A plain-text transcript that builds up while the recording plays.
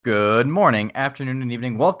Good morning, afternoon, and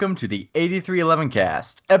evening. Welcome to the 8311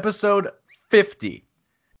 cast, episode 50.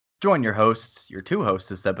 Join your hosts, your two hosts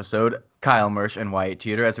this episode, Kyle Mersch and Wyatt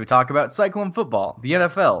Teeter, as we talk about Cyclone football, the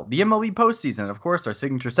NFL, the MLB postseason, and of course our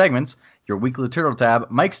signature segments, your weekly Turtle Tab,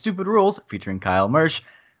 Mike's Stupid Rules, featuring Kyle Mersch,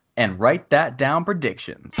 and Write That Down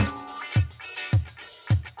predictions.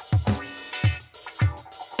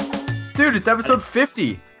 Dude, it's episode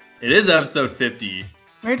 50. It is episode 50.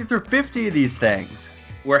 Made it through 50 of these things.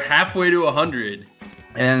 We're halfway to 100.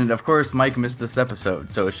 And of course, Mike missed this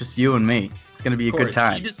episode, so it's just you and me. It's gonna be a good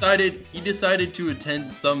time. He decided to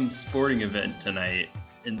attend some sporting event tonight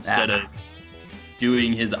instead of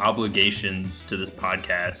doing his obligations to this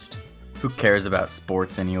podcast. Who cares about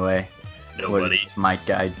sports anyway? Nobody. What is this Mike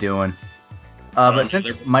guy doing? But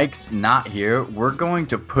since Mike's not here, we're going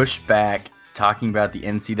to push back talking about the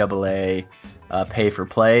NCAA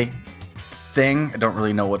pay-for-play thing. I don't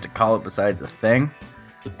really know what to call it besides a thing.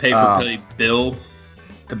 The pay-for-play bill.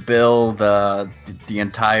 The bill, the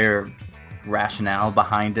entire rationale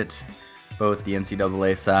behind it, both the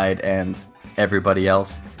NCAA side and everybody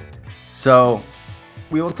else. So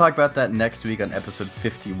we will talk about that next week on episode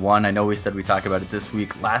 51. I know we said we talk about it this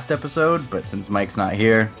week last episode, but since Mike's not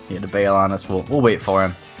here, he had to bail on us. We'll wait for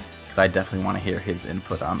him, because I definitely want to hear his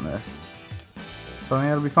input on this. So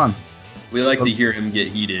yeah, it'll be fun. We like to hear him get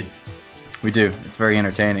heated. We do. It's very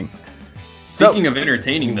entertaining. Speaking of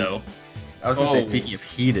entertaining, though. I was going to say, speaking of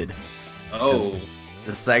heated. Oh.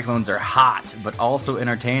 The Cyclones are hot, but also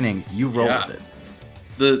entertaining. You roll with it.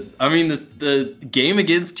 The game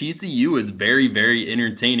against TCU was very, very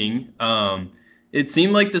entertaining. It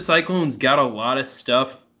seemed like the Cyclones got a lot of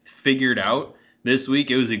stuff figured out this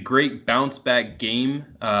week. It was a great bounce back game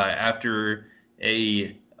after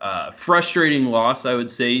a frustrating loss, I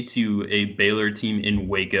would say, to a Baylor team in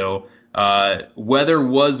Waco. Weather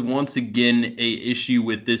was once again a issue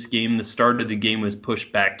with this game. The start of the game was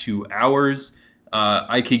pushed back 2 hours.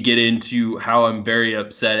 I could get into how I'm very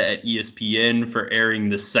upset at ESPN for airing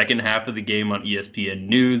the second half of the game on ESPN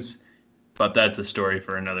News, but that's a story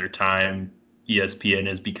for another time.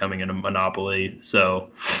 ESPN is becoming a monopoly, so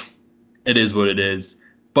it is what it is.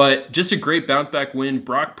 But just a great bounce back win.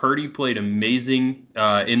 Brock Purdy played amazing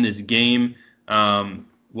in this game.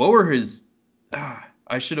 What were his...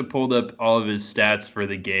 I should have pulled up all of his stats for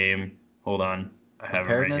the game. Hold on. I have it right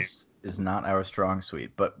here. Preparedness is not our strong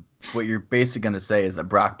suite, but what you're basically going to say is that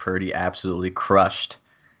Brock Purdy absolutely crushed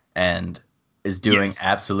and is doing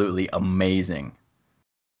absolutely amazing.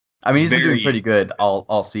 I mean, he's been doing pretty good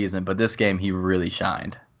all season, but this game he really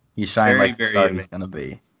shined. He shined like the star he's going to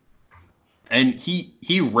be. And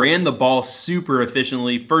he ran the ball super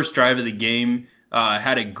efficiently. First drive of the game.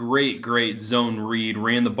 Had a great zone read,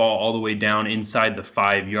 ran the ball all the way down inside the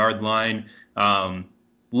 5-yard line.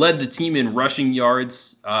 Led the team in rushing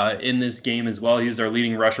yards in this game as well. He was our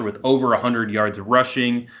leading rusher with over 100 yards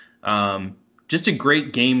rushing. Just a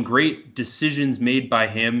great game, great decisions made by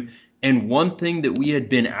him. And one thing that we had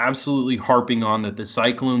been absolutely harping on that the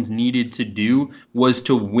Cyclones needed to do was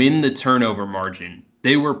to win the turnover margin.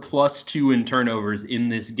 They were +2 in turnovers in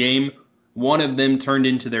this game. One of them turned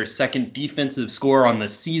into their second defensive score on the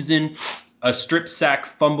season, a strip sack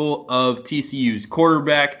fumble of TCU's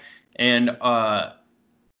quarterback, and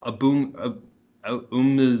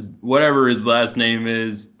whatever his last name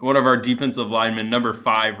is, one of our defensive linemen, number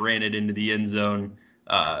 5, ran it into the end zone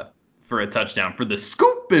for a touchdown for the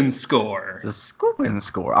scoop and score. The scoop and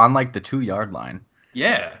score on like the 2-yard line.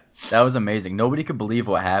 Yeah. That was amazing. Nobody could believe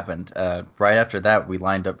what happened. Right after that, we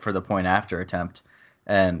lined up for the point after attempt,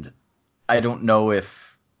 and I don't know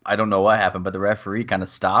what happened, but the referee kind of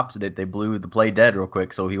stopped. They blew the play dead real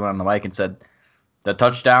quick, so he went on the mic and said, "The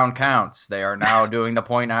touchdown counts. They are now doing the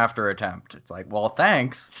point after attempt." It's like, well,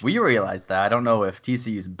 thanks. We realized that. I don't know if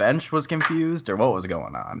TCU's bench was confused or what was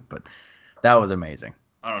going on, but that was amazing.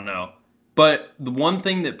 I don't know. But the one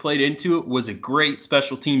thing that played into it was a great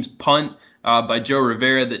special teams punt by Joe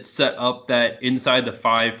Rivera that set up that inside the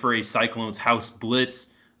 5 for a Cyclones house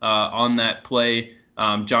blitz on that play.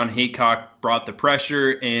 John Haycock brought the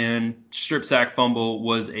pressure, and strip sack fumble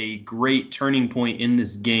was a great turning point in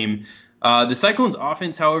this game. The Cyclones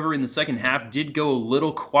offense, however, in the second half did go a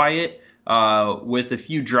little quiet with a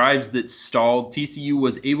few drives that stalled. TCU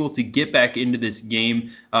was able to get back into this game,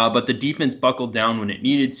 but the defense buckled down when it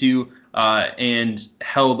needed to and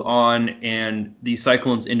held on, and the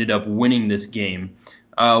Cyclones ended up winning this game.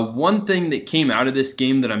 One thing that came out of this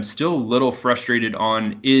game that I'm still a little frustrated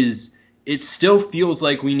on is it still feels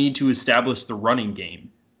like we need to establish the running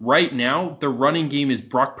game. Right now, the running game is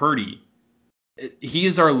Brock Purdy. He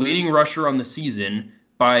is our leading rusher on the season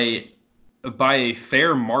by a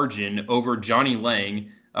fair margin over Johnny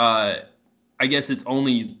Lang. I guess it's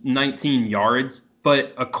only 19 yards,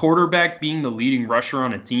 but a quarterback being the leading rusher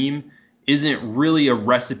on a team isn't really a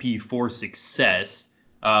recipe for success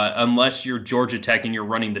unless you're Georgia Tech and you're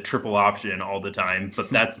running the triple option all the time.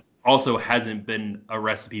 But that's also hasn't been a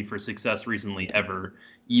recipe for success recently ever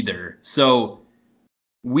either. So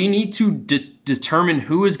we need to determine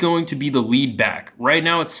who is going to be the lead back. Right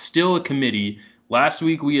now, it's still a committee. Last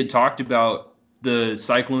week, we had talked about the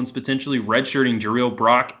Cyclones potentially redshirting Jarrell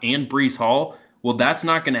Brock and Breece Hall. Well, that's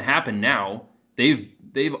not going to happen now.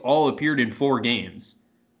 They've all appeared in 4 games.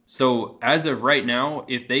 So as of right now,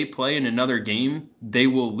 if they play in another game, they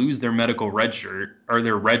will lose their medical redshirt or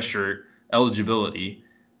their redshirt eligibility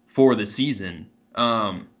for the season.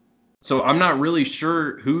 So I'm not really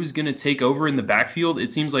sure who's going to take over in the backfield.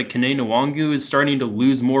 It seems like Kene Nwangu is starting to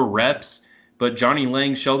lose more reps, but Johnny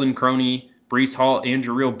Lang, Sheldon Croney, Breece Hall, and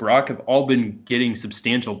Jarrell Brock have all been getting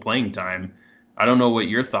substantial playing time. I don't know what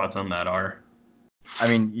your thoughts on that are. I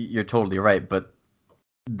mean, you're totally right, but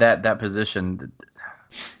that position,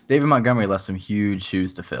 David Montgomery left some huge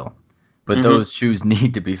shoes to fill. But those shoes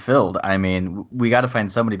need to be filled. I mean, we got to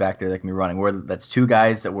find somebody back there that can be running. That's 2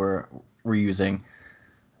 guys that we're using.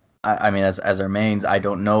 I mean, as our mains, I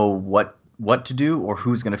don't know what to do or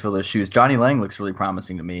who's going to fill those shoes. Johnny Lang looks really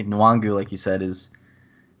promising to me. Nwangu, like you said, isn't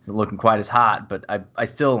looking quite as hot, but I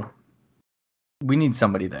still, we need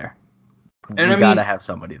somebody there. And we got to have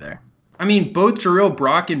somebody there. I mean, both Jarrell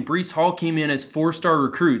Brock and Breece Hall came in as 4-star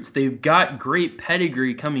recruits. They've got great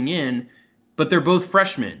pedigree coming in, but they're both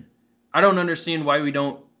freshmen. I don't understand why we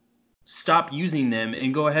don't stop using them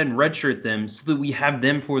and go ahead and redshirt them so that we have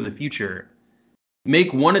them for the future.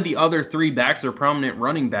 Make one of the other 3 backs their prominent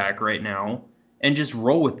running back right now and just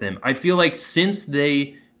roll with them. I feel like since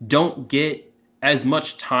they don't get as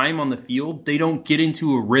much time on the field, they don't get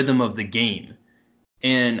into a rhythm of the game.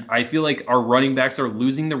 And I feel like our running backs are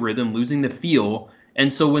losing the rhythm, losing the feel.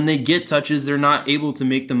 And so when they get touches, they're not able to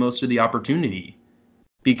make the most of the opportunity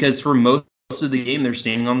because for most of the game, they're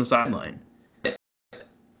standing on the sideline.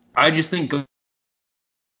 I just think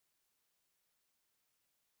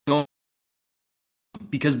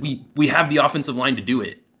because we have the offensive line to do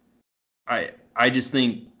it. I just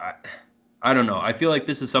think, I don't know. I feel like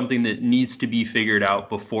this is something that needs to be figured out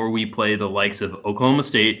before we play the likes of Oklahoma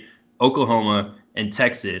State, Oklahoma, and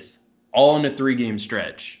Texas, all in a 3-game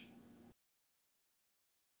stretch.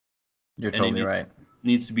 You're totally right.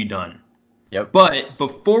 Needs to be done. Yep. But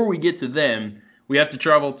before we get to them, we have to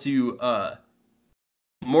travel to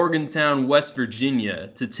Morgantown, West Virginia,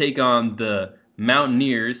 to take on the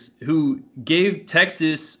Mountaineers, who gave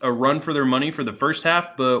Texas a run for their money for the first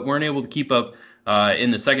half, but weren't able to keep up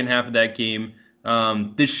in the second half of that game.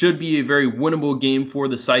 This should be a very winnable game for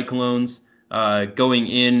the Cyclones going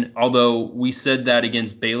in, although we said that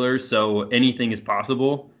against Baylor, so anything is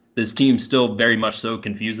possible. This team still very much so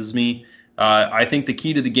confuses me. I think the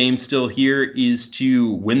key to the game still here is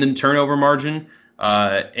to win the turnover margin.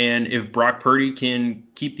 And if Brock Purdy can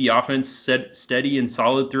keep the offense steady and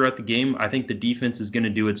solid throughout the game, I think the defense is going to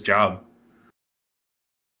do its job.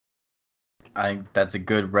 I think that's a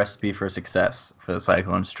good recipe for success for the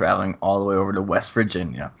Cyclones traveling all the way over to West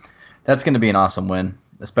Virginia. That's going to be an awesome win,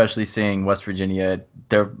 especially seeing West Virginia.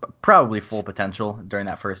 They're probably full potential during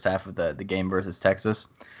that first half of the game versus Texas.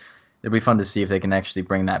 It'll be fun to see if they can actually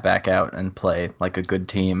bring that back out and play like a good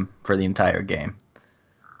team for the entire game.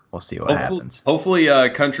 We'll see what happens. Hopefully,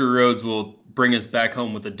 Country Roads will bring us back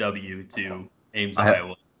home with a W to Ames,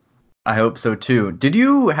 Iowa. I hope so, too. Did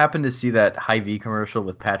you happen to see that Hy-Vee commercial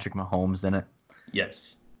with Patrick Mahomes in it?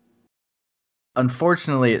 Yes.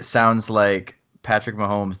 Unfortunately, it sounds like Patrick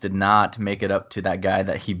Mahomes did not make it up to that guy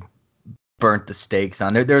that he burnt the steaks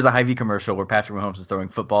on. There's a Hy-Vee commercial where Patrick Mahomes is throwing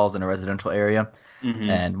footballs in a residential area,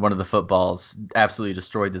 and one of the footballs absolutely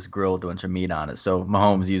destroyed this grill with a bunch of meat on it. So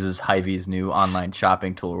Mahomes uses Hy-Vee's new online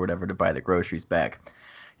shopping tool or whatever to buy the groceries back.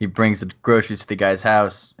 He brings the groceries to the guy's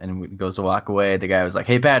house and goes to walk away. The guy was like,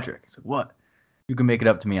 "Hey, Patrick." He's like, "What? You can make it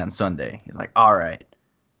up to me on Sunday." He's like, "All right."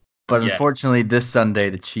 But unfortunately, this Sunday,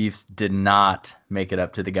 the Chiefs did not make it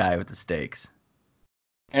up to the guy with the steaks.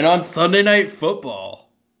 And on Sunday Night Football,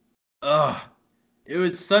 it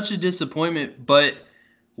was such a disappointment. But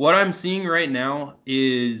what I'm seeing right now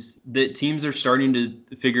is that teams are starting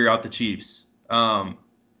to figure out the Chiefs.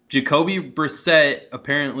 Jacoby Brissett,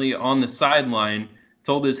 apparently on the sideline,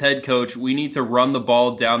 told his head coach, "We need to run the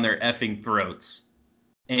ball down their effing throats."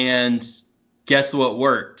 And guess what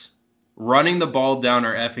worked? Running the ball down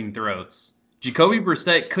our effing throats. Jacoby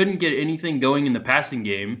Brissett couldn't get anything going in the passing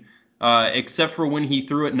game, except for when he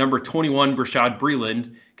threw at number 21, Brashad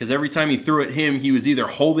Breeland, because every time he threw at him, he was either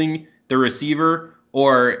holding the receiver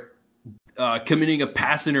or committing a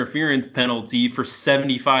pass interference penalty for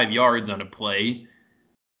 75 yards on a play.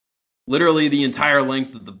 Literally the entire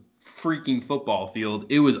length of the freaking football field.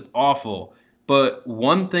 It was awful. But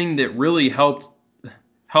one thing that really helped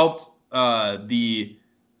the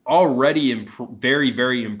already very,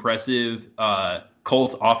 very impressive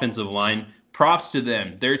Colts offensive line, props to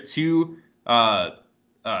them.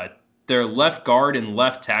 Their left guard and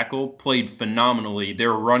left tackle played phenomenally. They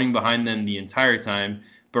were running behind them the entire time.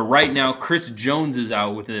 But right now, Chris Jones is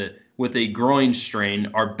out with a groin strain.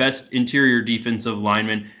 Our best interior defensive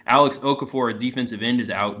lineman, Alex Okafor, a defensive end, is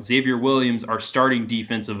out. Xavier Williams, our starting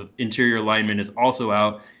defensive interior lineman, is also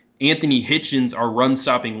out. Anthony Hitchens, our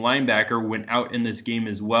run-stopping linebacker, went out in this game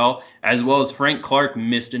as well as Frank Clark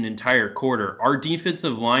missed an entire quarter. Our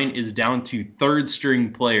defensive line is down to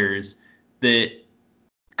third-string players that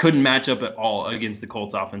couldn't match up at all against the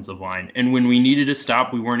Colts offensive line. And when we needed a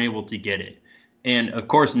stop, we weren't able to get it. And, of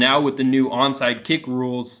course, now with the new onside kick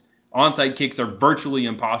rules, onside kicks are virtually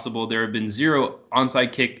impossible. There have been 0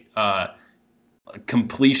 onside kick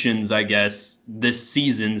completions, I guess, this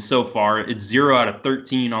season so far. It's 0 out of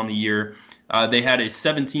 13 on the year. They had a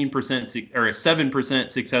 17% or a 7%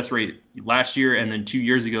 success rate last year, and then 2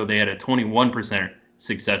 years ago they had a 21%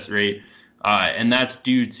 success rate. And that's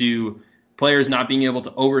due to players not being able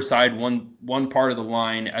to overside one part of the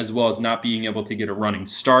line, as well as not being able to get a running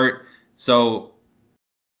start. So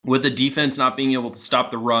with the defense not being able to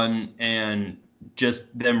stop the run and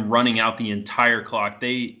just them running out the entire clock,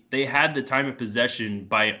 they had the time of possession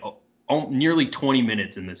by nearly 20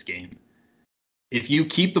 minutes in this game. If you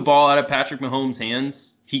keep the ball out of Patrick Mahomes'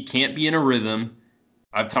 hands, he can't be in a rhythm.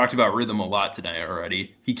 I've talked about rhythm a lot tonight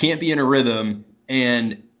already. He can't be in a rhythm,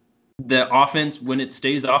 and the offense, when it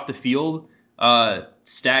stays off the field,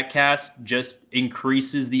 StatCast just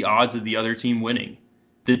increases the odds of the other team winning.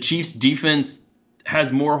 The Chiefs' defense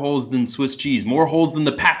has more holes than Swiss cheese, more holes than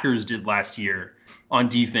the Packers did last year on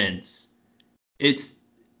defense.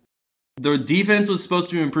 The defense was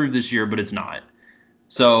supposed to improve this year, but it's not.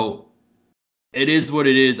 So it is what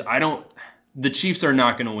it is. The Chiefs are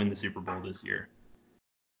not going to win the Super Bowl this year.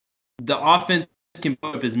 The offense can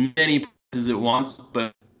put up as many points as it wants,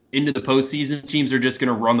 but into the postseason, teams are just going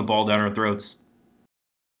to run the ball down our throats.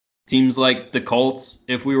 Teams like the Colts,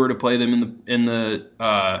 if we were to play them in the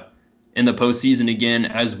postseason again,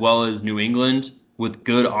 as well as New England with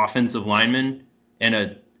good offensive linemen and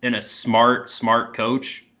a smart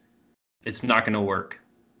coach, it's not going to work.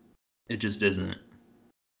 It just isn't.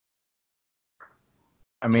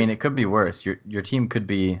 I mean, it could be worse. Your team could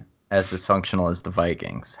be as dysfunctional as the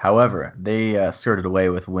Vikings. However, they skirted away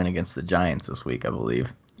with a win against the Giants this week, I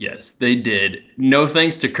believe. Yes, they did. No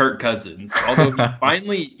thanks to Kirk Cousins. Although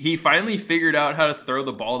he finally figured out how to throw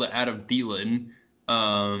the ball to Adam Thielen.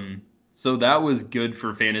 So that was good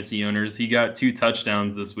for fantasy owners. He got 2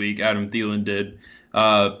 touchdowns this week. Adam Thielen did.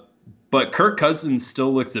 But Kirk Cousins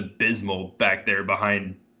still looks abysmal back there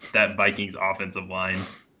behind that Vikings offensive line.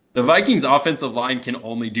 The Vikings offensive line can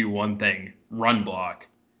only do one thing: run block.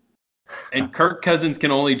 And Kirk Cousins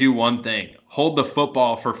can only do one thing: hold the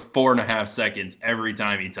football for 4.5 seconds every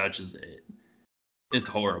time he touches it. It's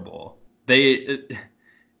horrible.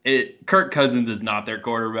 Kirk Cousins is not their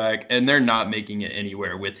quarterback, and they're not making it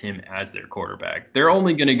anywhere with him as their quarterback. They're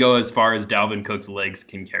only going to go as far as Dalvin Cook's legs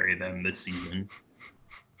can carry them this season.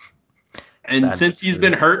 And since he's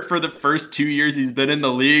been hurt for the first 2 years he's been in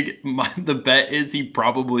the league, the bet is he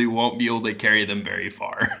probably won't be able to carry them very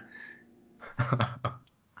far.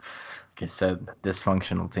 Like I said,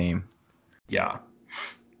 dysfunctional team. Yeah.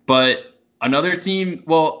 But another team,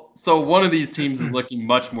 so one of these teams is looking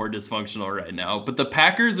much more dysfunctional right now, but the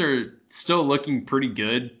Packers are still looking pretty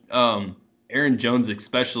good. Aaron Jones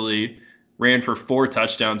especially ran for 4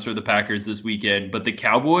 touchdowns for the Packers this weekend, but the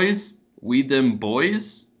Cowboys, we them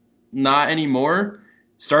boys, not anymore.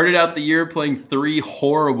 Started out the year playing 3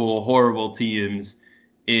 horrible teams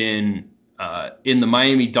in the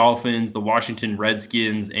Miami Dolphins, the Washington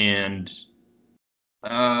Redskins, and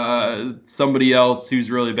somebody else who's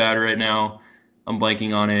really bad right now. I'm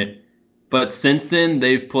blanking on it. But since then,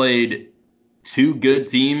 they've played 2 good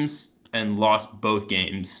teams and lost both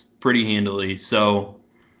games pretty handily. So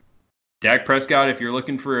Dak Prescott, if you're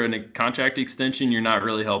looking for a contract extension, you're not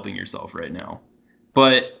really helping yourself right now.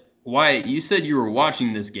 But Wyatt, you said you were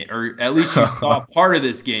watching this game, or at least you saw part of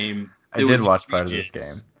this game. I did watch part of this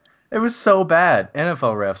game. It was so bad.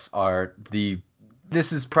 NFL refs are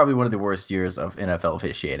this is probably one of the worst years of NFL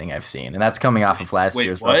officiating I've seen, and that's coming off of last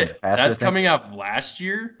year's. What? That's coming off last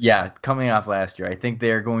year? Yeah, coming off last year. I think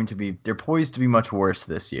they're poised to be much worse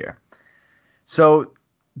this year. So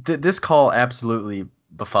this call absolutely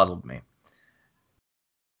befuddled me.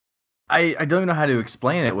 I don't even know how to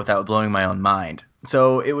explain it without blowing my own mind.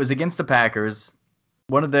 So it was against the Packers.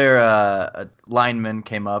 One of their linemen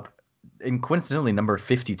came up, and coincidentally, number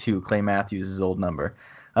 52, Clay Matthews' his old number.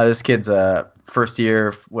 This kid's first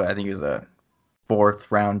year, I think he was a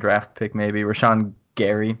 4th round draft pick, maybe. Rashawn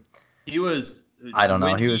Gary. He was. I don't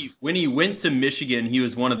know. When he went to Michigan, he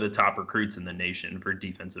was one of the top recruits in the nation for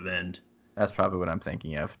defensive end. That's probably what I'm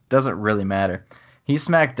thinking of. Doesn't really matter. He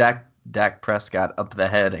smacked Dak Prescott up the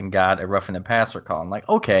head and got a roughing the passer call. I'm like,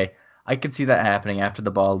 okay, I could see that happening after the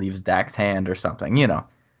ball leaves Dak's hand or something,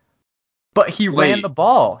 But he ran the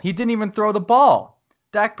ball. He didn't even throw the ball.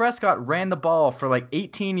 Dak Prescott ran the ball for like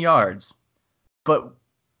 18 yards, but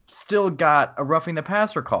still got a roughing the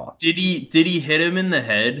passer call. Did he hit him in the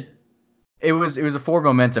head? It was a forward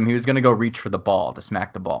momentum. He was going to go reach for the ball to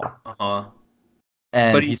smack the ball. Uh-huh.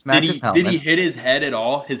 And he smacked his helmet. Did he hit his head at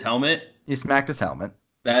all? His helmet? He smacked his helmet.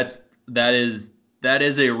 That is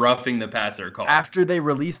a roughing the passer call. After they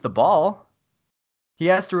release the ball, he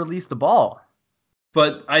has to release the ball.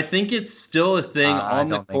 But I think it's still a thing on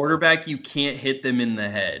the quarterback. So. You can't hit them in the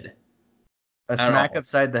head. A smack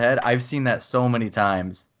upside the head? I've seen that so many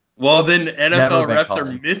times. Well, then NFL refs are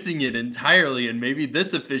missing it entirely, and maybe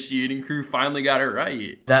this officiating crew finally got it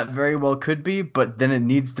right. That very well could be, but then it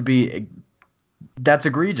needs to be. That's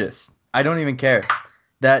egregious. I don't even care.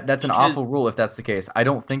 That's an awful rule if that's the case. I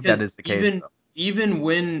don't think that is the case. Even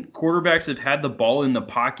when quarterbacks have had the ball in the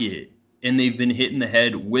pocket and they've been hit in the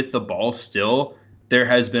head with the ball still, there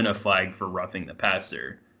has been a flag for roughing the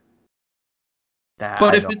passer.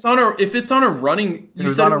 But if it's on a running,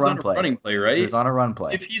 you said it was on a running play, right? It was on a run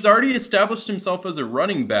play. If he's already established himself as a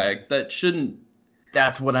running back, that shouldn't.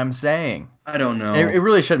 That's what I'm saying. I don't know. It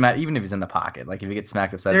really shouldn't matter, even if he's in the pocket. Like if he gets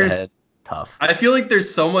smacked upside the head, tough. I feel like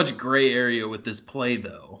there's so much gray area with this play,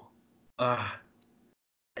 though. But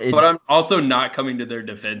I'm also not coming to their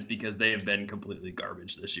defense because they have been completely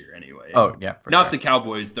garbage this year anyway. Oh yeah, not the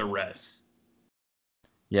Cowboys, the refs.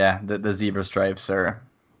 Yeah, the zebra stripes are.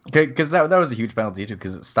 Because that was a huge penalty too,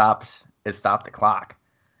 because it stopped the clock.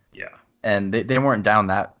 Yeah. And they weren't down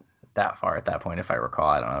that far at that point, if I recall.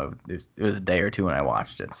 I don't know. It was a day or two when I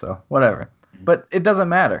watched it, so whatever. Mm-hmm. But it doesn't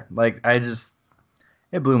matter. Like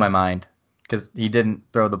it blew my mind because he didn't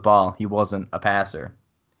throw the ball. He wasn't a passer.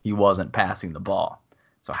 He wasn't passing the ball.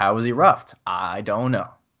 So how was he roughed? I don't know.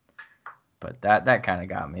 But that kind of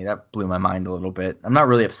got me. That blew my mind a little bit. I'm not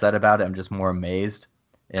really upset about it. I'm just more amazed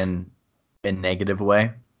in a negative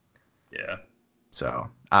way. Yeah. So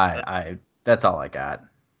that's all I got.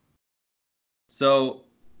 So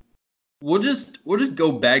we'll just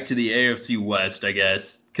go back to the AFC West, I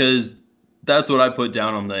guess, because that's what I put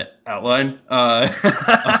down on the outline of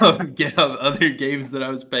other games that I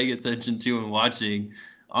was paying attention to and watching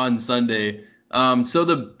on Sunday.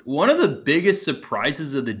 So one of the biggest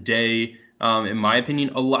surprises of the day, in my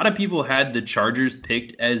opinion, a lot of people had the Chargers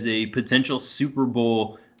picked as a potential Super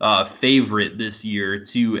Bowl favorite this year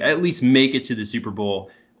to at least make it to the Super Bowl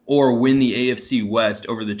or win the AFC West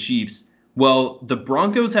over the Chiefs. Well, the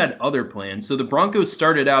Broncos had other plans. So the Broncos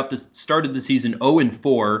started the season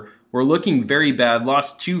 0-4, were looking very bad,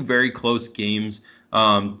 lost 2 very close games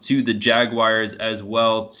to the Jaguars as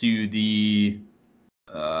well to the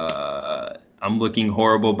I'm looking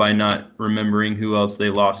horrible by not remembering who else they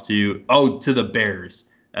lost to. Oh, to the Bears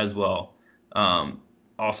as well.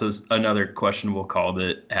 Also, another questionable call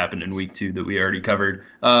that happened in week 2 that we already covered.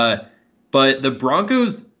 But the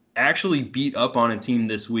Broncos actually beat up on a team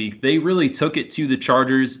this week. They really took it to the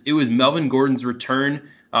Chargers. It was Melvin Gordon's return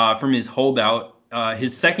from his holdout.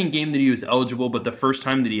 His second game that he was eligible, but the first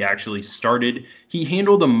time that he actually started. He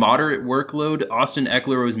handled a moderate workload. Austin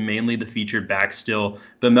Eckler was mainly the featured back still,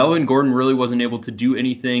 but Melvin Gordon really wasn't able to do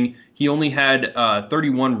anything. He only had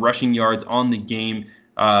 31 rushing yards on the game.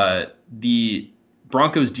 The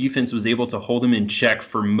Broncos defense was able to hold him in check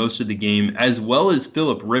for most of the game, as well as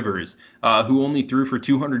Phillip Rivers, who only threw for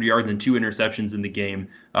 200 yards and 2 interceptions in the game.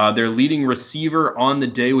 Their leading receiver on the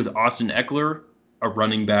day was Austin Eckler, a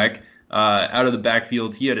running back. Out of the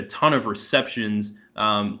backfield, he had a ton of receptions,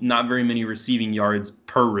 not very many receiving yards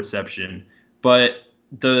per reception. But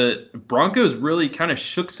the Broncos really kind of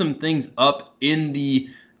shook some things up in the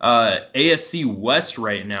AFC West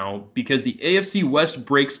right now, because the AFC West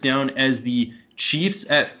breaks down as the Chiefs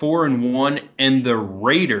at 4-1 and the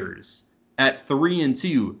Raiders at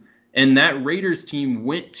 3-2. And that Raiders team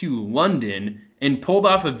went to London and pulled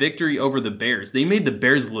off a victory over the Bears. They made the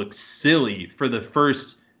Bears look silly for the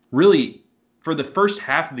first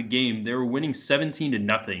half of the game. They were winning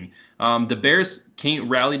 17-0. The Bears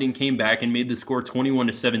rallied and came back and made the score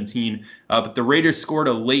 21-17. But the Raiders scored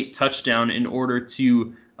a late touchdown in order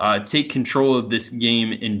to take control of this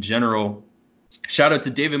game in general. Shout out to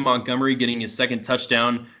David Montgomery getting his second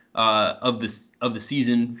touchdown of the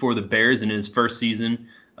season for the Bears in his first season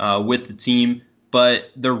with the team.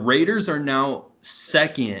 But the Raiders are now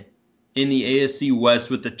second in the AFC West,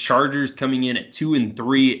 with the Chargers coming in at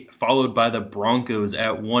 2-3, followed by the Broncos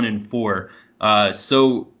at 1-4.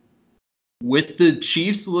 So with the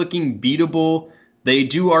Chiefs looking beatable, they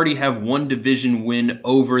do already have one division win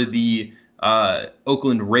over the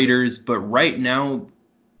Oakland Raiders, but right now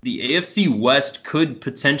the AFC West could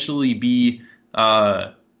potentially be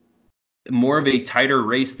more of a tighter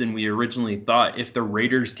race than we originally thought if the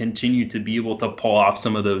Raiders continue to be able to pull off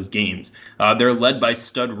some of those games. They're led by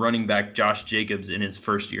stud running back Josh Jacobs in his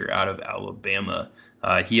first year out of Alabama.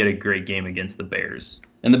 He had a great game against the Bears.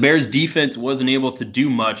 And the Bears defense wasn't able to do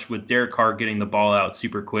much, with Derek Carr getting the ball out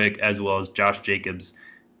super quick, as well as Josh Jacobs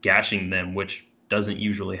gashing them, which doesn't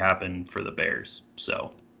usually happen for the Bears.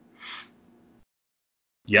 So,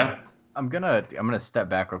 yeah. I'm gonna step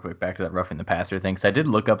back real quick, back to that roughing the passer thing, because I did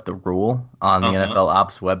look up the rule on the NFL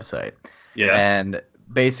Ops website. Yeah. And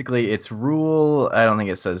basically, it's rule, I don't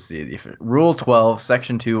think it says Rule 12,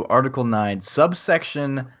 Section 2, Article 9,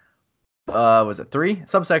 subsection, was it 3?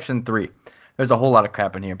 Subsection 3. There's a whole lot of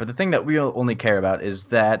crap in here, but the thing that we only care about is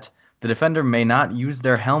that the defender may not use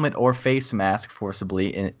their helmet or face mask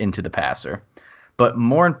forcibly into the passer. But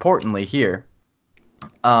more importantly here,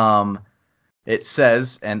 it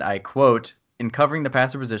says, and I quote, "In covering the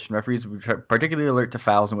passer position, referees will be particularly alert to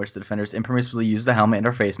fouls in which the defenders impermissibly use the helmet and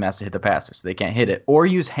or face mask to hit the passer, so they can't hit it, or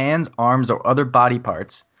use hands, arms, or other body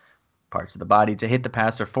parts of the body to hit the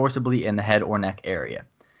passer forcibly in the head or neck area."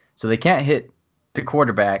 So they can't hit the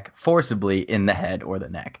quarterback forcibly in the head or the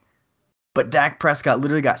neck. But Dak Prescott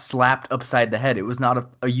literally got slapped upside the head. It was not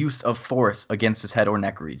a use of force against his head or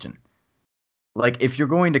neck region. Like, if you're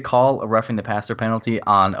going to call a roughing the passer penalty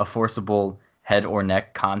on a forcible head or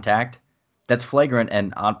neck contact, that's flagrant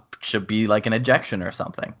and should be like an ejection or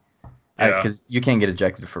something. Because you can't get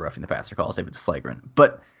ejected for roughing the passer calls if it's flagrant.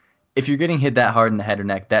 But if you're getting hit that hard in the head or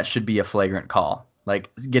neck, that should be a flagrant call.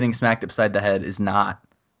 Like, getting smacked upside the head is not.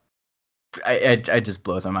 It just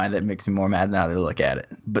blows my mind. That makes me more mad now to look at it.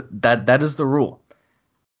 But that is the rule.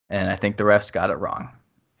 And I think the refs got it wrong.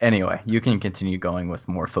 Anyway, you can continue going with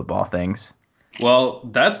more football things. Well,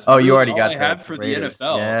 that's you already got I had for Raiders. the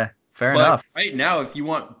NFL. Yeah, fair enough. Right now, if you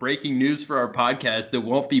want breaking news for our podcast, that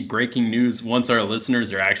won't be breaking news once our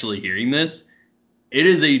listeners are actually hearing this. There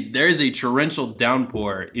is a torrential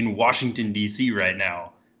downpour in Washington, D.C. right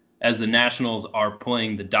now, as the Nationals are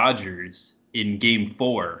playing the Dodgers in Game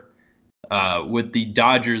 4, with the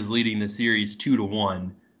Dodgers leading the series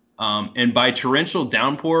 2-1. And by torrential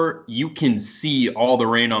downpour, you can see all the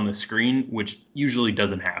rain on the screen, which usually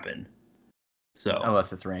doesn't happen. So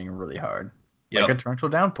unless it's raining really hard, like a torrential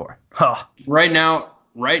downpour. Right now,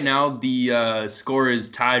 the score is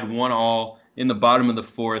tied 1-1 in the bottom of the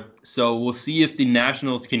fourth. So we'll see if the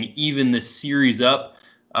Nationals can even this series up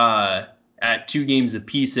at 2 games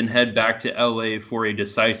apiece and head back to LA for a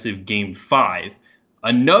decisive Game 5.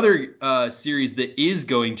 Another series that is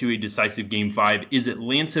going to a decisive Game 5 is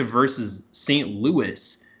Atlanta versus St.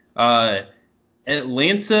 Louis.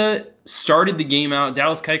 Atlanta started the game out.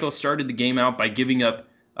 Dallas Keuchel started the game out by giving up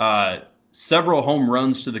several home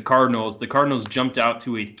runs to the Cardinals. The Cardinals jumped out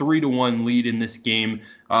to a 3-1 lead in this game.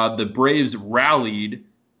 The Braves rallied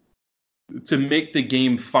to make the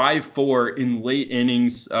game 5-4 in late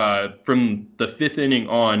innings from the 5th inning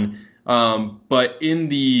on. But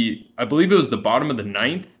I believe it was the bottom of the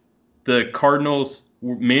 9th, the Cardinals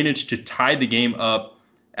managed to tie the game up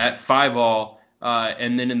at 5-5.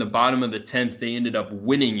 And then in the bottom of the 10th, they ended up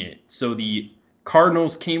winning it. So the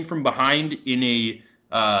Cardinals came from behind in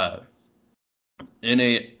an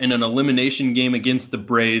elimination game against the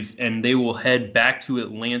Braves, and they will head back to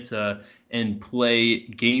Atlanta and play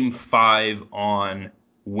Game 5 on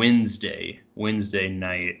Wednesday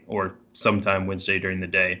night, or sometime Wednesday during the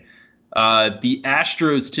day. The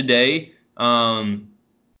Astros today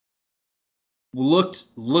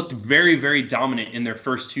looked very, very dominant in their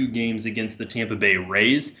first 2 games against the Tampa Bay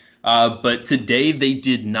Rays. But today they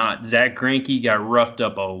did not. Zach Greinke got roughed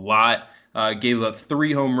up a lot, gave up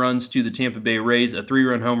 3 home runs to the Tampa Bay Rays, a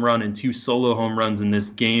 3-run home run and 2 solo home runs in this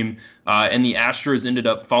game. And the Astros ended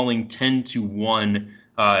up falling 10-1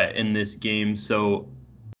 in this game. So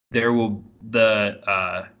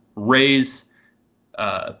the Rays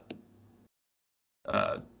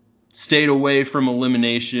stayed away from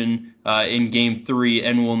elimination in Game 3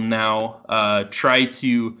 and will now try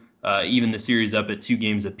to even the series up at 2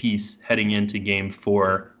 games apiece heading into Game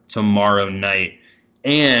 4 tomorrow night.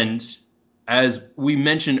 And as we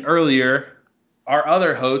mentioned earlier, our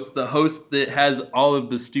other host, the host that has all of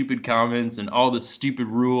the stupid comments and all the stupid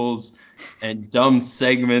rules and dumb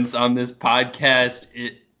segments on this podcast,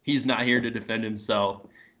 he's not here to defend himself.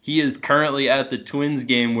 He is currently at the Twins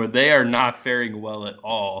game where they are not faring well at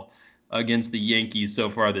all against the Yankees so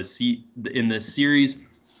far in this series.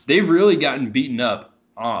 They've really gotten beaten up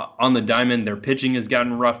on the diamond. Their pitching has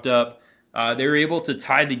gotten roughed up. They were able to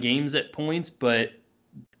tie the games at points, but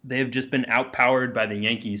they have just been outpowered by the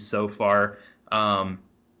Yankees so far.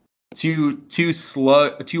 Two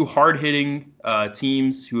hard-hitting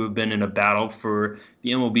teams who have been in a battle for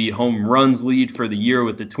the MLB home runs lead for the year,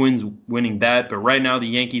 with the Twins winning that. But right now the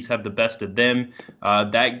Yankees have the best of them.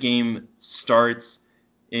 That game starts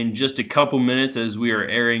in just a couple minutes as we are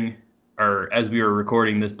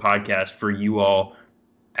recording this podcast for you all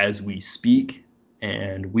as we speak,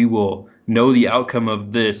 and we will know the outcome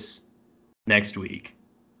of this next week.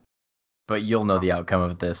 But you'll know the outcome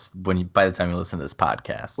of this by the time you listen to this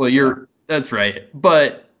podcast. Well, that's right.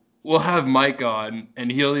 But we'll have Mike on, and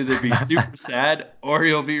he'll either be super sad or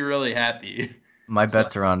he'll be really happy. My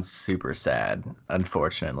bets are on super sad,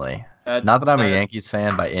 unfortunately. Not that I'm a Yankees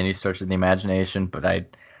fan by any stretch of the imagination, but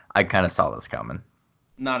I kind of saw this coming.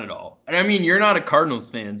 Not at all. And I mean, you're not a Cardinals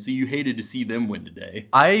fan, so you hated to see them win today.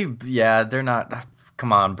 They're not.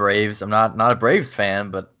 Come on, Braves. I'm not a Braves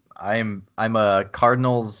fan, but I'm a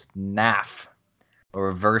Cardinals NAF, or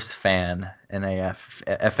reverse fan, NAF,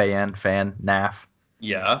 fan, NAF.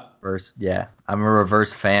 Yeah. I'm a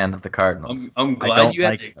reverse fan of the Cardinals. I'm glad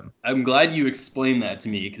I'm glad you explained that to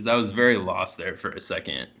me, because I was very lost there for a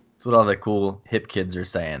second. That's what all the cool hip kids are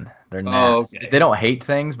saying. They're NAFs. Okay. They don't hate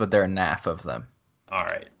things, but they're a NAF of them. All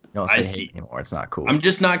right. You don't say hate anymore. It's not cool. I'm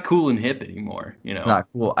just not cool and hip anymore. It's not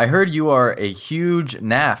cool. I heard you are a huge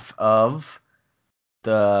NAF of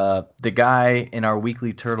the guy in our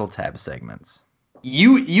weekly Turtle Tab segments.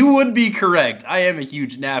 You would be correct. I am a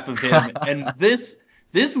huge NAF of him, and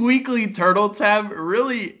this weekly Turtle Tab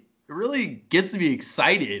really gets me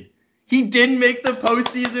excited. He didn't make the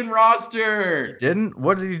postseason roster. He didn't?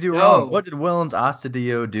 What did he do wrong? What did Willems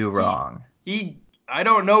Astudillo do wrong? I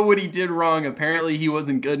don't know what he did wrong. Apparently he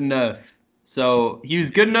wasn't good enough. So he was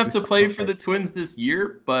good enough to play for the Twins this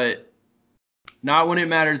year, but not when it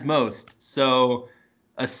matters most. So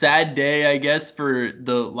a sad day, I guess, for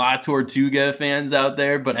the La Tortuga fans out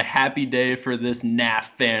there, but a happy day for this NAF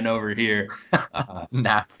fan over here.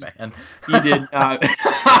 NAF fan. He did not.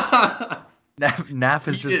 NAF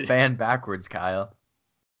is just fan backwards, Kyle.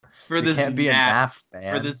 Can't be a NAF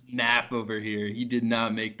fan. For this NAF over here, he did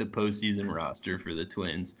not make the postseason roster for the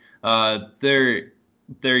Twins.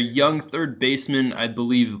 Their young third baseman, I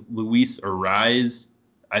believe Luis Arraez,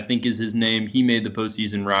 I think is his name. He made the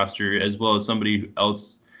postseason roster, as well as somebody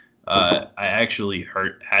else I actually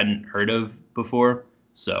hadn't heard of before.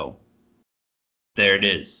 So there it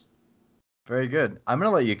is. Very good. I'm going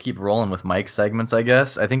to let you keep rolling with Mike's segments, I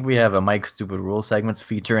guess. I think we have a Mike Stupid Rules segments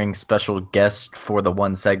featuring special guest for the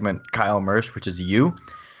one segment, Kyle Mersch, which is you.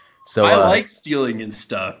 So I like stealing his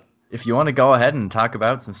stuff. If you want to go ahead and talk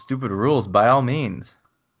about some stupid rules, by all means.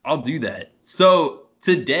 I'll do that. So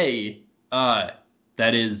today, that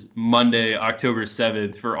is Monday, October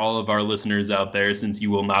 7th, for all of our listeners out there, since you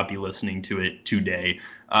will not be listening to it today.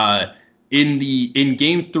 In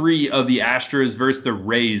Game 3 of the Astros versus the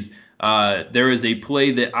Rays, there was a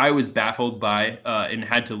play that I was baffled by and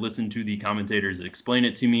had to listen to the commentators explain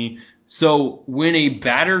it to me. So when a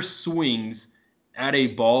batter swings at a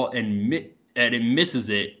ball and it misses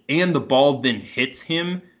it, and the ball then hits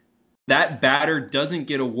him, that batter doesn't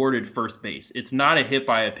get awarded first base. It's not a hit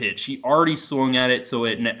by a pitch. He already swung at it, so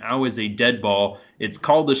it now is a dead ball. It's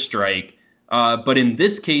called a strike. But in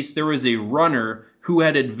this case, there was a runner who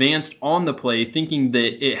had advanced on the play thinking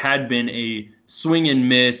that it had been a swing and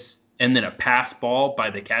miss and then a pass ball by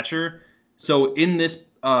the catcher. So in this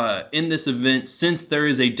event, since there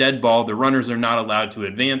is a dead ball, the runners are not allowed to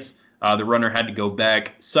advance. The runner had to go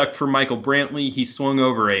back. Sucked for Michael Brantley. He swung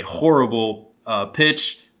over a horrible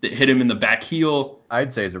pitch that hit him in the back heel.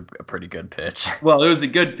 I'd say it's a pretty good pitch. Well, it was a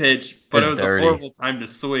good pitch, but it was dirty. A horrible time to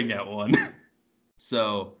swing at one.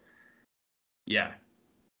 So, yeah,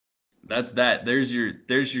 that's that. There's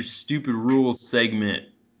your stupid rules segment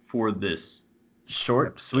for this.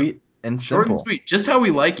 Short, sweet, and simple. Short and sweet, just how we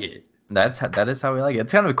like it. That is how we like it.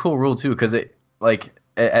 It's kind of a cool rule too, because it, like,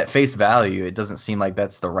 at face value, it doesn't seem like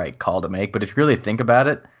that's the right call to make. But if you really think about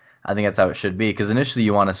it, I think that's how it should be. Because initially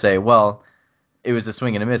you want to say, well, it was a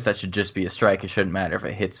swing and a miss. That should just be a strike. It shouldn't matter if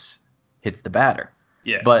it hits the batter.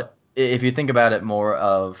 Yeah. But if you think about it more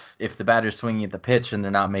of if the batter's swinging at the pitch and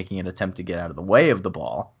they're not making an attempt to get out of the way of the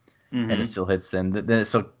ball, and it still hits them, then it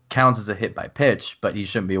still counts as a hit by pitch, but he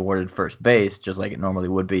shouldn't be awarded first base, just like it normally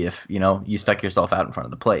would be if, you stuck yourself out in front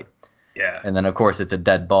of the plate. Yeah. And then, of course, it's a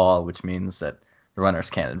dead ball, which means that the runners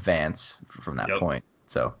can't advance from that point.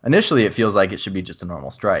 So initially it feels like it should be just a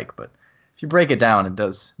normal strike, but if you break it down, it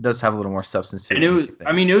does have a little more substance to it.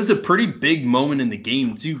 And it was a pretty big moment in the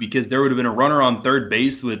game, too, because there would have been a runner on third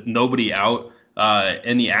base with nobody out,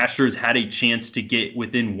 and the Astros had a chance to get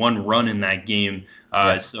within one run in that game.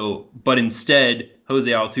 But instead, Jose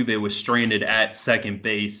Altuve was stranded at second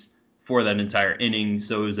base for that entire inning,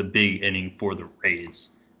 so it was a big inning for the Rays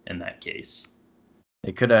in that case.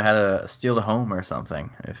 They could have had a steal to home or something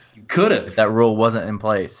if that rule wasn't in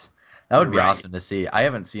place. That would be awesome to see. I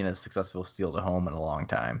haven't seen a successful steal to home in a long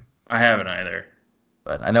time. I haven't either.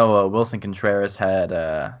 But I know Wilson Contreras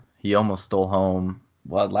had he almost stole home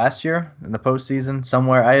last year in the postseason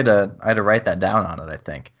somewhere. I had to write that down on it, I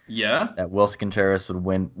think. Yeah. That Wilson Contreras would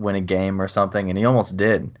win a game or something, and he almost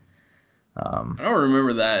did. I don't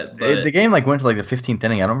remember that. But the game went to the 15th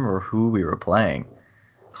inning. I don't remember who we were playing.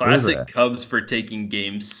 Classic Cubs for taking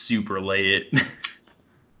games super late.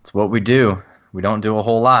 It's what we do. We don't do a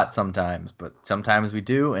whole lot sometimes, but sometimes we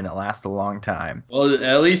do, and it lasts a long time. Well,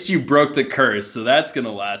 at least you broke the curse, so that's going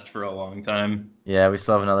to last for a long time. Yeah, we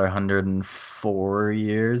still have another 104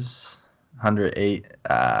 years. 108.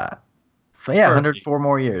 104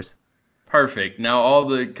 more years. Perfect. Now all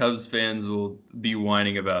the Cubs fans will be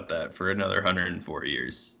whining about that for another 104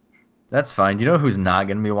 years. That's fine. You know who's not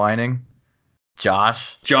going to be whining?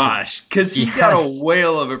 Josh, because he got a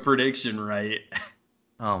whale of a prediction right.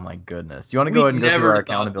 Oh my goodness! Do you want to go ahead and go through our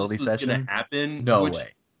accountability session? Going to happen? No way.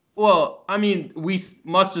 Well, I mean, we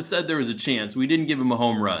must have said there was a chance. We didn't give him a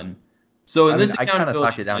home run. So in this accountability I kind of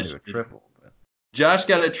talked it down to a triple. But Josh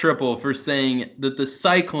got a triple for saying that the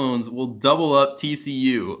Cyclones will double up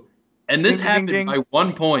TCU, and this happened by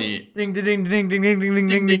 1 point. Ding ding ding ding ding ding ding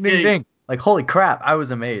ding ding ding. Like holy crap! I was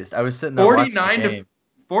amazed. I was sitting there watching the game.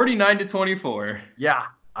 49-24. Yeah,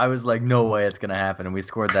 I was like, no way it's gonna happen, and we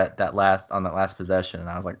scored that last possession, and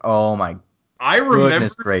I was like, oh my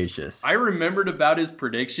goodness gracious! I remembered about his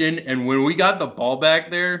prediction, and when we got the ball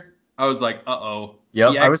back there, I was like, uh-oh.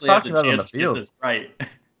 Yep, I was talking about it on the field. Right.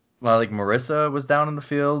 Well, Marissa was down in the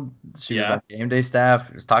field. She was on game day staff.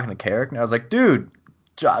 I was talking to Carrick, and I was like, dude,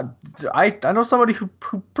 I know somebody who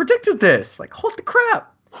predicted this. Like, holy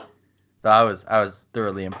crap! So I was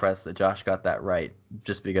thoroughly impressed that Josh got that right,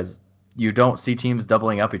 just because you don't see teams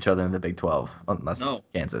doubling up each other in the Big 12 unless it's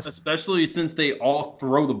Kansas. Especially since they all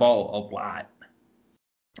throw the ball a lot.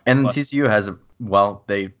 And TCU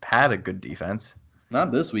they had a good defense.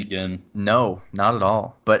 Not this weekend. No, not at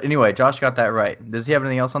all. But anyway, Josh got that right. Does he have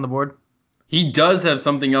anything else on the board? He does have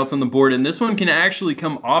something else on the board, and this one can actually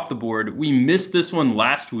come off the board. We missed this one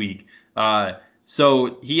last week.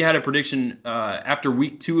 So he had a prediction after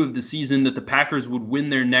week 2 of the season that the Packers would win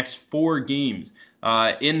their next 4 games.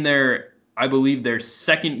 In I believe their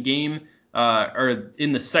second game, or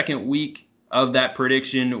in the second week of that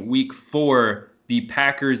prediction, week 4, the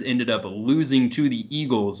Packers ended up losing to the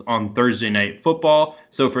Eagles on Thursday Night Football.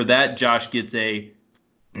 So for that, Josh gets a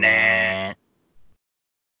nah.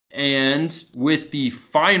 And with the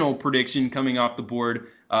final prediction coming off the board,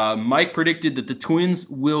 Mike predicted that the Twins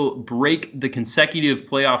will break the consecutive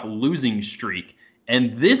playoff losing streak.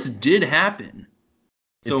 And this did happen.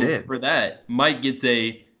 So for that, Mike gets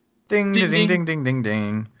a ding, ding, ding, ding, ding, ding,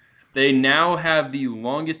 ding. They now have the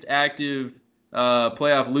longest active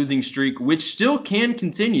playoff losing streak, which still can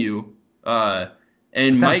continue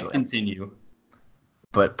and might continue.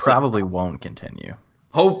 But probably won't continue.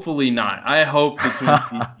 Hopefully not. I hope the Twins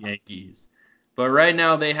beat the Yankees. But right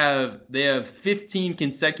now they have 15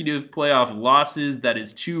 consecutive playoff losses. That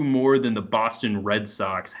is 2 more than the Boston Red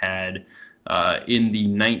Sox had in the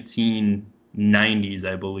 1990s,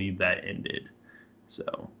 I believe that ended.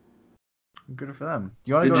 So good for them. Do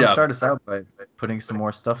you want to go and start us out by putting some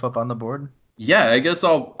more stuff up on the board? Yeah, I guess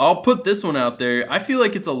I'll put this one out there. I feel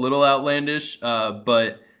like it's a little outlandish,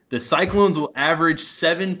 but the Cyclones will average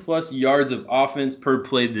 7+ yards of offense per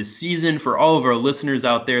play this season. For all of our listeners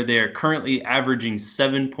out there, they are currently averaging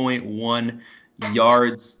 7.1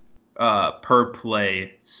 yards per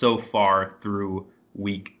play so far through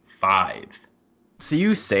week 5. So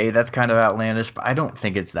you say that's kind of outlandish, but I don't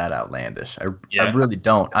think it's that outlandish. I really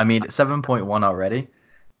don't. I mean, 7.1 already.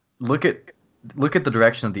 Look at the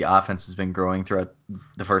direction that the offense has been growing throughout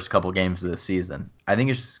the first couple games of the season. I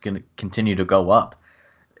think it's just going to continue to go up.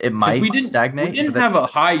 It might stagnate. We didn't have a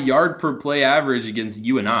high yard per play average against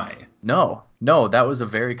you and I. No, that was a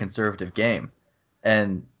very conservative game.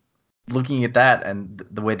 And looking at that and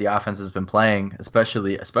the way the offense has been playing,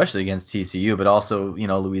 especially against TCU, but also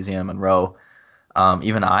Louisiana Monroe,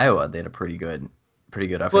 even Iowa, they had a pretty good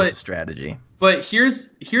offensive strategy. But here's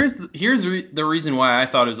the reason why I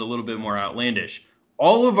thought it was a little bit more outlandish.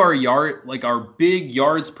 All of our big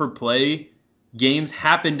yards per play games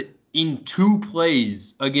happened in 2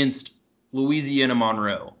 plays against Louisiana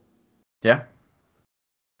Monroe. Yeah.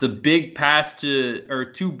 The big pass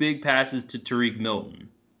 2 big passes to Tariq Milton.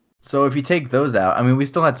 So if you take those out, I mean, we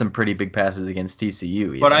still had some pretty big passes against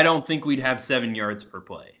TCU. But I don't think we'd have 7 yards per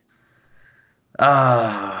play.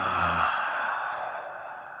 I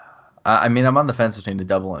mean, I'm on the fence between a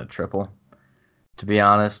double and a triple. To be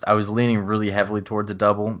honest, I was leaning really heavily towards a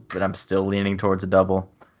double, but I'm still leaning towards a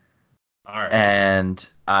double. All right. And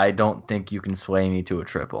I don't think you can sway me to a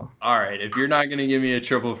triple. All right. If you're not going to give me a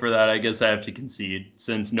triple for that, I guess I have to concede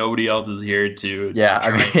since nobody else is here to. Yeah, I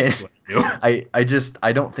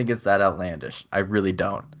don't think it's that outlandish. I really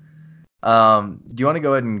don't. Do you want to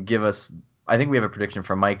go ahead and give us? I think we have a prediction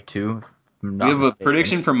from Mike too. We have a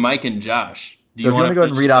prediction from Mike and Josh. So if you want to go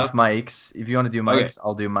ahead and read off Mike's, if you want to do Mike's, okay.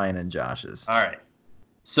 I'll do mine and Josh's. All right.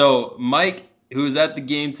 So Mike, who is at the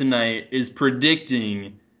game tonight, is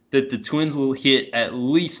predicting that the Twins will hit at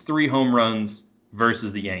least 3 home runs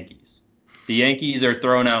versus the Yankees. The Yankees are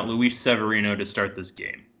throwing out Luis Severino to start this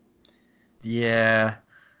game. Yeah.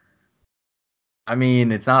 I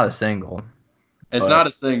mean, it's not a single. It's not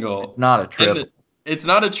a single. It's not a triple. It's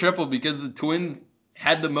not a triple because the Twins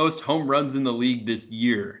had the most home runs in the league this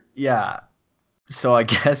year. Yeah. So I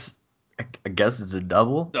guess it's a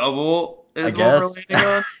double. Double is what we're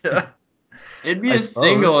leaning on. It'd be a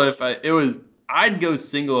single if I'd go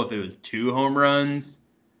single if it was 2 home runs.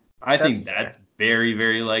 I think that's very,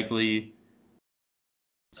 very likely.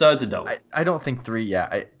 So it's a double. I don't think 3.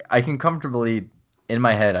 Yeah, I can comfortably, in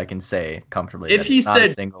my head, I can say comfortably. If he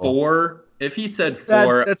said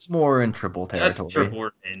 4, that's more in triple territory. That's triple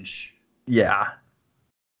range. Yeah.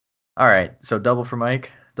 All right. So double for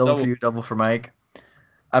Mike. Double for you. Double for Mike.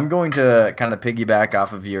 I'm going to kind of piggyback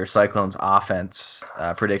off of your Cyclones offense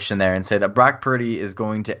prediction there and say that Brock Purdy is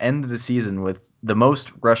going to end the season with the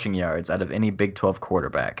most rushing yards out of any Big 12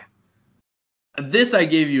 quarterback. This I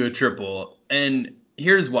gave you a triple, and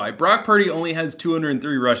here's why. Brock Purdy only has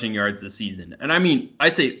 203 rushing yards this season. And I mean, I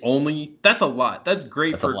say only. That's a lot. That's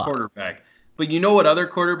great for a quarterback. But you know what other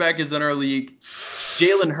quarterback is in our league?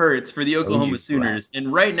 Jalen Hurts for the Oklahoma Sooners.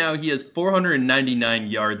 And right now he has 499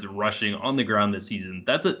 yards rushing on the ground this season.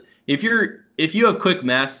 If you have quick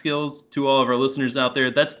math skills to all of our listeners out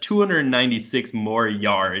there, that's 296 more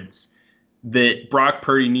yards that Brock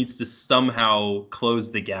Purdy needs to somehow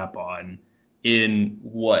close the gap on in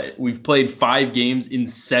what? We've played 5 games in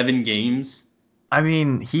 7 games. I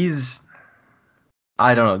mean,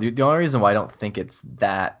 I don't know. The only reason why I don't think it's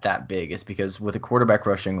that big is because with a quarterback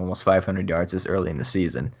rushing almost 500 yards this early in the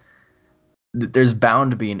season, there's bound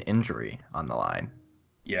to be an injury on the line.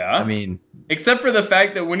 Yeah. I mean, except for the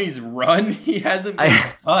fact that when he's run, he hasn't been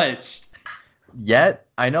touched yet.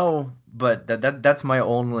 I know, but that's my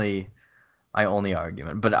only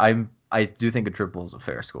argument. But I do think a triple is a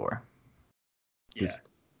fair score. Yeah.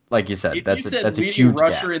 Like you said, that's a huge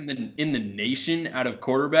rusher gap. in the nation out of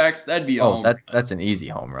quarterbacks. That'd be that's an easy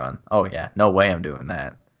home run. Oh yeah, no way I'm doing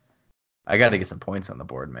that. I got to get some points on the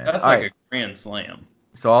board, man. That's like a grand slam.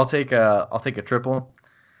 So I'll take a triple.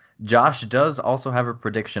 Josh does also have a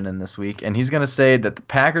prediction in this week, and he's going to say that the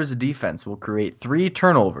Packers defense will create 3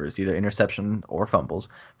 turnovers, either interception or fumbles,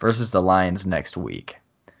 versus the Lions next week.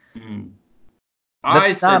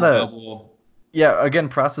 I said double. Yeah, again,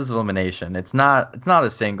 process of elimination. It's not a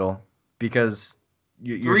single because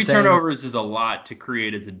you're 3 turnovers is a lot to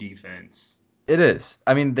create as a defense. It is.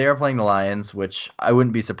 I mean, they are playing the Lions, which I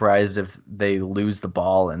wouldn't be surprised if they lose the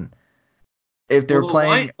ball, and if they're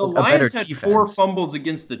playing the Lions had defense. 4 fumbles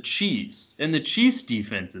against the Chiefs, and the Chiefs'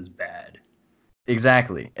 defense is bad.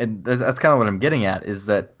 Exactly, and that's kind of what I'm getting at is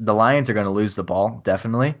that the Lions are going to lose the ball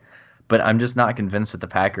definitely, but I'm just not convinced that the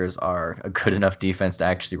Packers are a good enough defense to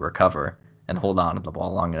actually recover and hold on to the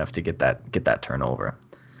ball long enough to get that turnover.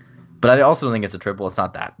 But I also don't think it's a triple. It's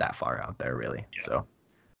not that far out there, really. Yeah. So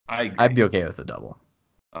I'd be okay with a double.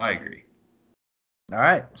 I agree. All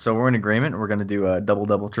right, so we're in agreement. We're going to do a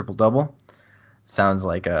double, triple. Sounds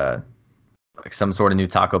like some sort of new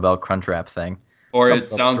Taco Bell Crunchwrap thing. Or it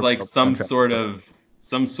sounds like some sort of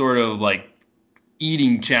like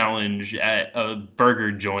eating challenge at a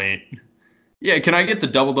burger joint. Yeah, can I get the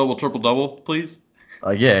double, triple, please?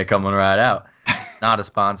 Yeah, coming right out. Not a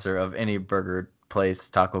sponsor of any burger place,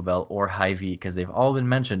 Taco Bell, or Hy-Vee, because they've all been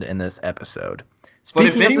mentioned in this episode. But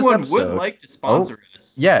if anyone would like to sponsor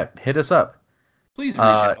us, yeah, hit us up. Please reach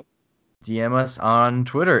out. DM us on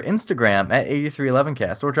Twitter, Instagram at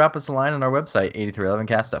 8311cast, or drop us a line on our website,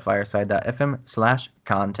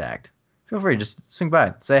 8311cast.fireside.fm/contact. Feel free, just swing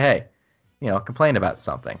by, say hey, complain about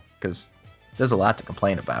something, because there's a lot to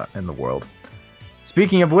complain about in the world.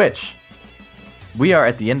 Speaking of which, we are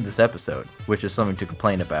at the end of this episode, which is something to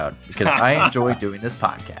complain about, because I enjoy doing this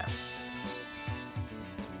podcast.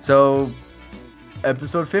 So,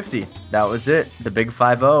 episode 50, that was it, the big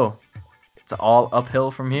 5-0. It's all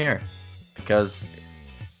uphill from here, because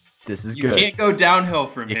this is good. You can't go downhill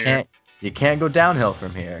from here. You can't go downhill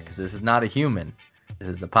from here, because this is not a human. This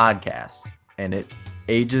is a podcast, and it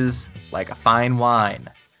ages like a fine wine.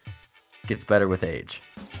 Gets better with age.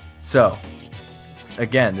 So,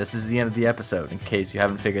 again, this is the end of the episode, in case you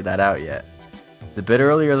haven't figured that out yet. It's a bit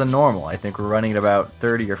earlier than normal. I think we're running at about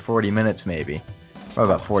 30 or 40 minutes, maybe. Or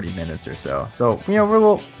about 40 minutes or so. So, we're a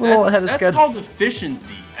little ahead of schedule. That's called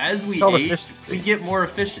efficiency. As we age, we get more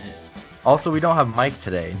efficient. Also, we don't have Mike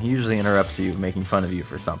today, and he usually interrupts you, making fun of you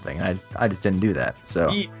for something. I just didn't do that.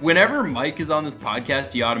 So whenever Mike is on this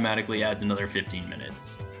podcast, he automatically adds another 15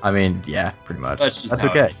 minutes. I mean, yeah, pretty much. That's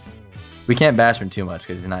okay. It is. We can't bash him too much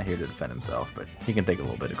because he's not here to defend himself, but he can take a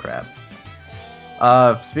little bit of crap.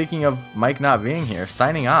 Speaking of Mike not being here,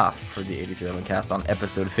 signing off for the 8311 Cast on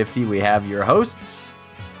episode 50, we have your hosts,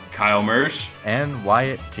 Kyle Mersch and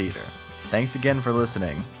Wyatt Teeter. Thanks again for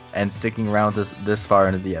listening and sticking around this far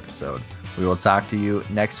into the episode. We will talk to you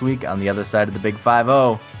next week on the other side of the big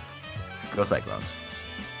 5-0. Go Cyclones.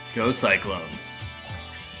 Go Cyclones.